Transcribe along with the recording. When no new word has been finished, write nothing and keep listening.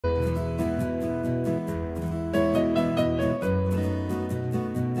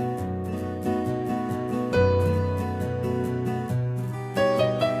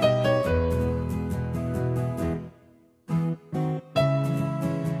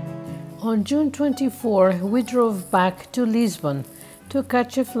On June 24, we drove back to Lisbon to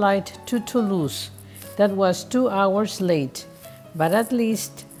catch a flight to Toulouse that was 2 hours late, but at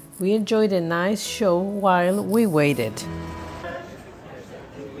least we enjoyed a nice show while we waited.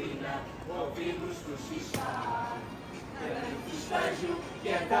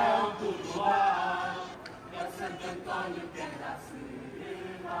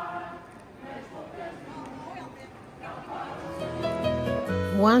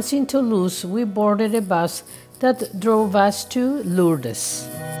 Once in Toulouse, we boarded a bus that drove us to Lourdes.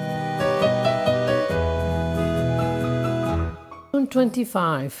 June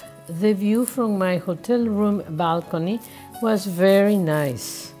 25, the view from my hotel room balcony was very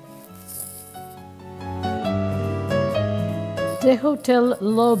nice. The hotel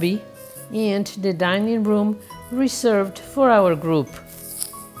lobby and the dining room reserved for our group.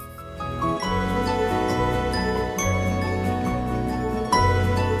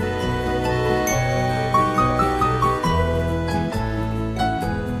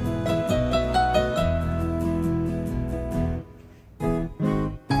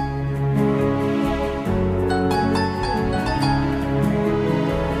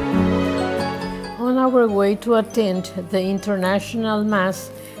 On our way to attend the International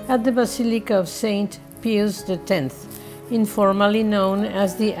Mass at the Basilica of St. Pius X, informally known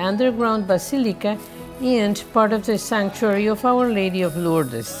as the Underground Basilica and part of the Sanctuary of Our Lady of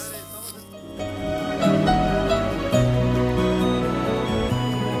Lourdes.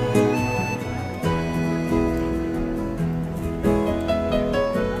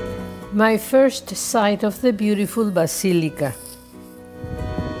 My first sight of the beautiful basilica.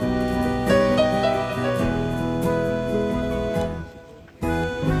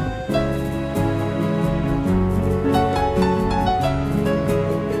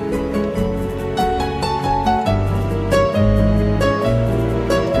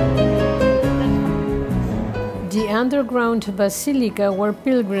 The underground basilica where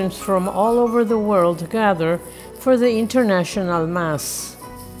pilgrims from all over the world gather for the International Mass.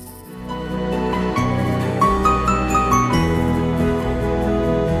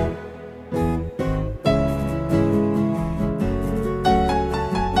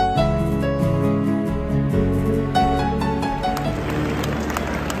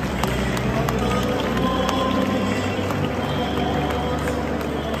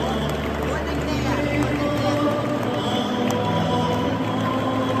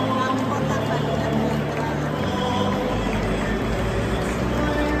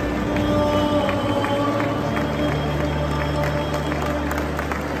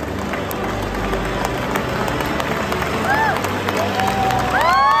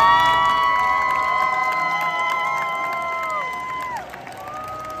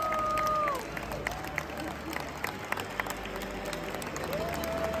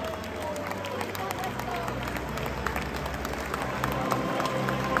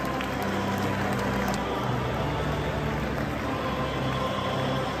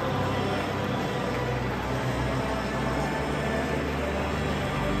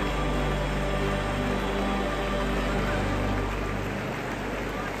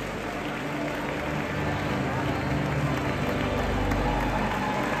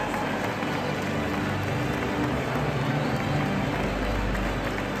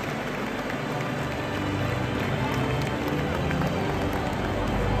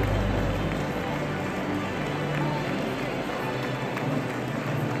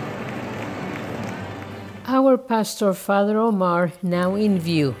 Our pastor, Father Omar, now in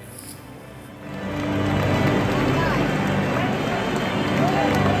view.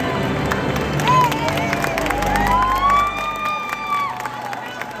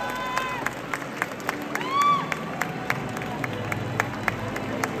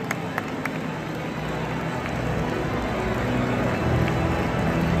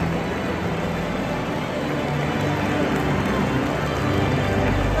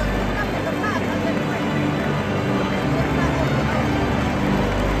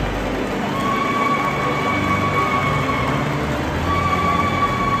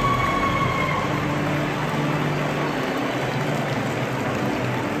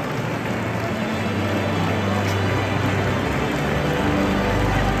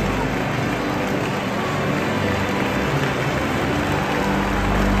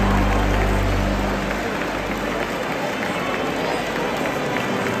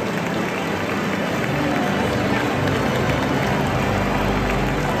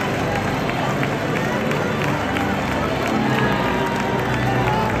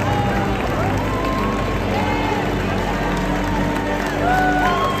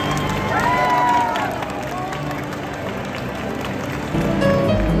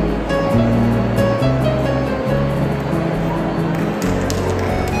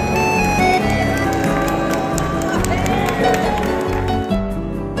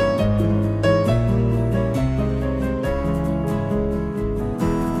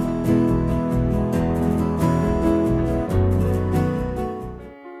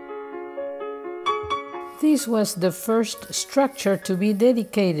 This was the first structure to be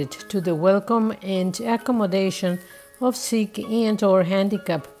dedicated to the welcome and accommodation of sick and/or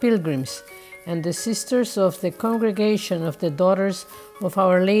handicapped pilgrims, and the Sisters of the Congregation of the Daughters of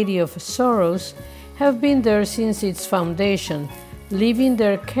Our Lady of Sorrows have been there since its foundation, living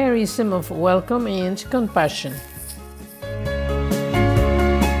their charism of welcome and compassion.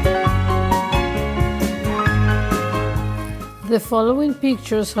 The following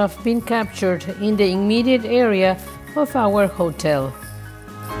pictures have been captured in the immediate area of our hotel.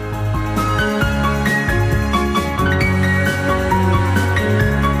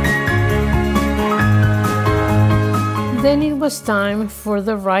 Then it was time for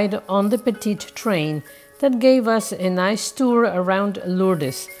the ride on the petite train that gave us a nice tour around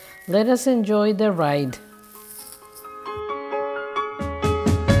Lourdes. Let us enjoy the ride.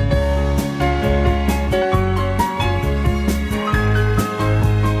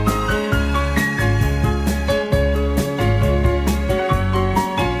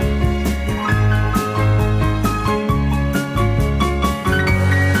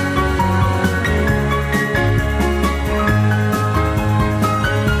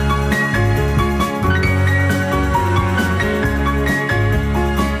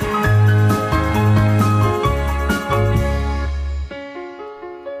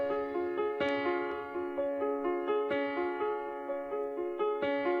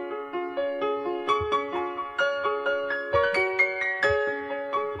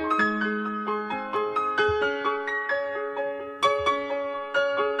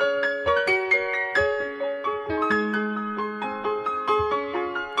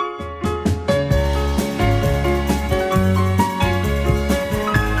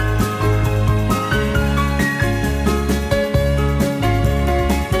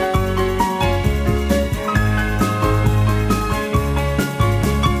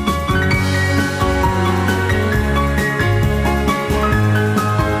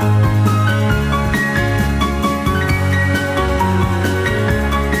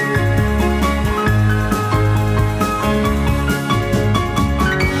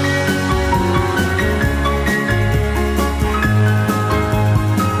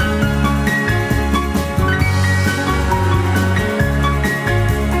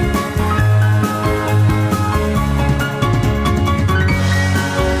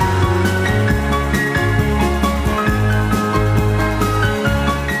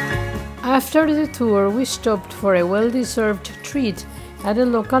 After the tour, we stopped for a well-deserved treat at a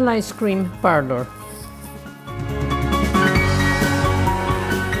local ice cream parlor.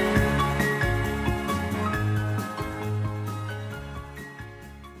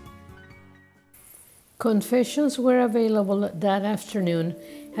 Confessions were available that afternoon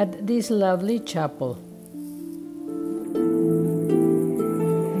at this lovely chapel.